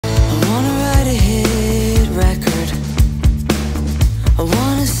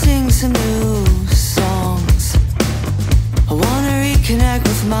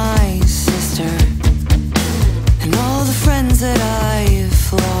my sister and all the friends that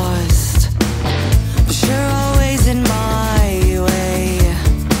I've lost. But you're always in my way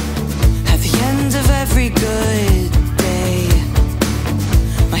at the end of every good day.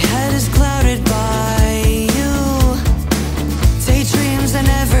 My head is clouded by you, daydreams that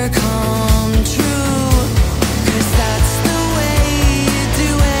never come true. 'Cause that's the way you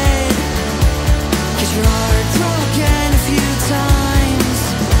do it. 'Cause your heart broken a few times.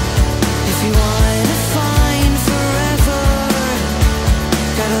 If you wanna find forever,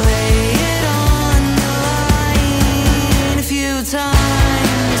 gotta lay it on the line a few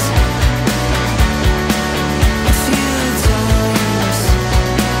times. A few times.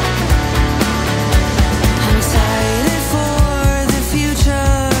 I'm excited for the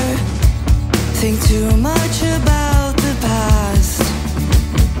future. Think too much about